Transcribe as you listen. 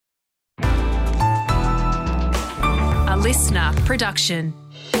listener production.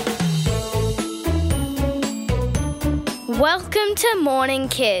 Welcome to Morning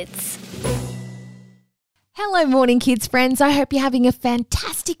Kids. Hello, Morning Kids friends. I hope you're having a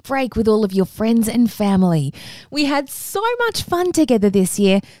fantastic break with all of your friends and family. We had so much fun together this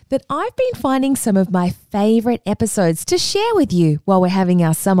year that I've been finding some of my favourite episodes to share with you while we're having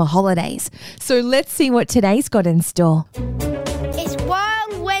our summer holidays. So let's see what today's got in store. It's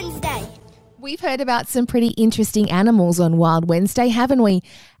Wild Wednesday. We've heard about some pretty interesting animals on Wild Wednesday, haven't we?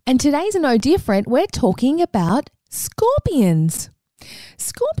 And today's no different. We're talking about scorpions.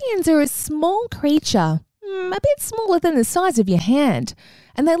 Scorpions are a small creature, a bit smaller than the size of your hand.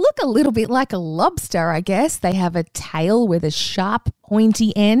 And they look a little bit like a lobster, I guess. They have a tail with a sharp,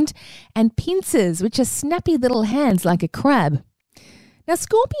 pointy end and pincers, which are snappy little hands like a crab. Now,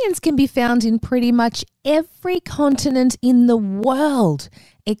 scorpions can be found in pretty much every continent in the world,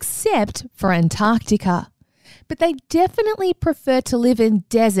 except for Antarctica. But they definitely prefer to live in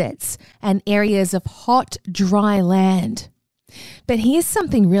deserts and areas of hot, dry land. But here's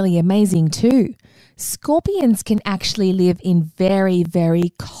something really amazing too. Scorpions can actually live in very,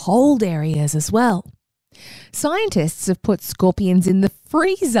 very cold areas as well. Scientists have put scorpions in the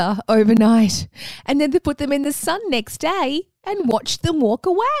freezer overnight, and then they put them in the sun next day and watched them walk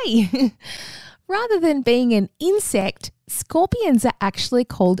away. Rather than being an insect, scorpions are actually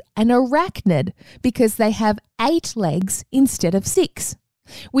called an arachnid because they have 8 legs instead of 6,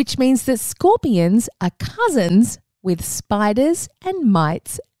 which means that scorpions are cousins with spiders and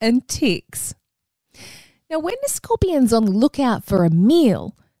mites and ticks. Now, when the scorpion's on the lookout for a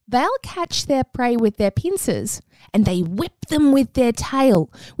meal, they'll catch their prey with their pincers and they whip them with their tail,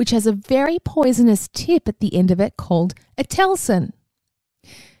 which has a very poisonous tip at the end of it called a telson.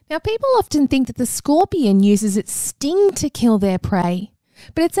 Now, people often think that the scorpion uses its sting to kill their prey,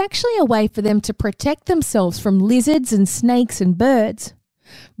 but it's actually a way for them to protect themselves from lizards and snakes and birds.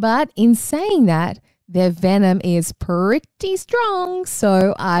 But in saying that, their venom is pretty strong,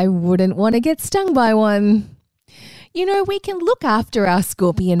 so I wouldn't want to get stung by one. You know, we can look after our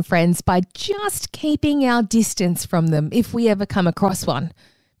scorpion friends by just keeping our distance from them if we ever come across one.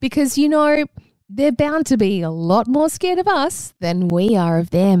 Because, you know, they're bound to be a lot more scared of us than we are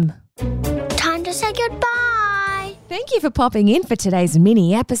of them. Time to say goodbye. Thank you for popping in for today's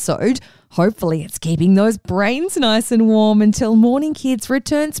mini episode. Hopefully it's keeping those brains nice and warm until Morning Kids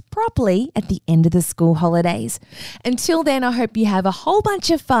returns properly at the end of the school holidays. Until then, I hope you have a whole bunch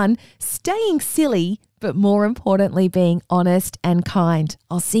of fun, staying silly, but more importantly, being honest and kind.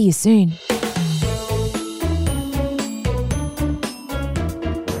 I'll see you soon.